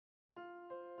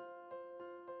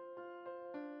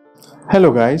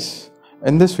Hello guys,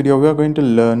 in this video we are going to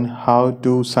learn how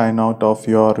to sign out of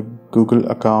your Google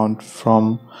account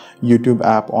from YouTube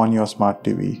app on your smart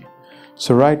TV.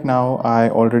 So right now I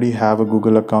already have a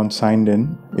Google account signed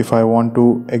in. If I want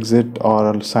to exit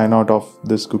or sign out of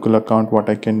this Google account, what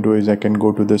I can do is I can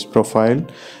go to this profile,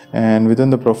 and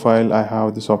within the profile I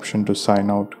have this option to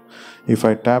sign out. If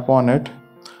I tap on it,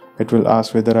 it will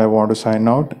ask whether I want to sign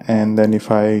out, and then if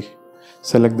I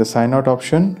select the sign out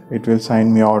option, it will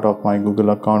sign me out of my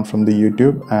Google account from the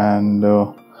YouTube, and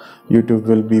YouTube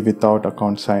will be without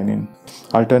account sign in.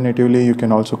 Alternatively, you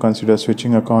can also consider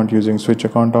switching account using switch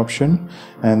account option,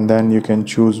 and then you can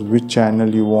choose which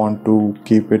channel you want to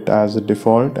keep it as a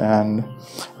default, and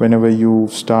whenever you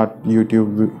start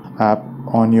YouTube app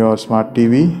on your smart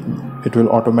TV, it will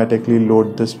automatically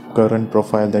load this current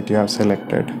profile that you have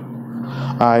selected.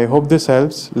 I hope this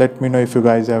helps. Let me know if you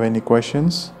guys have any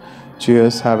questions.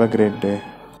 Cheers, have a great day.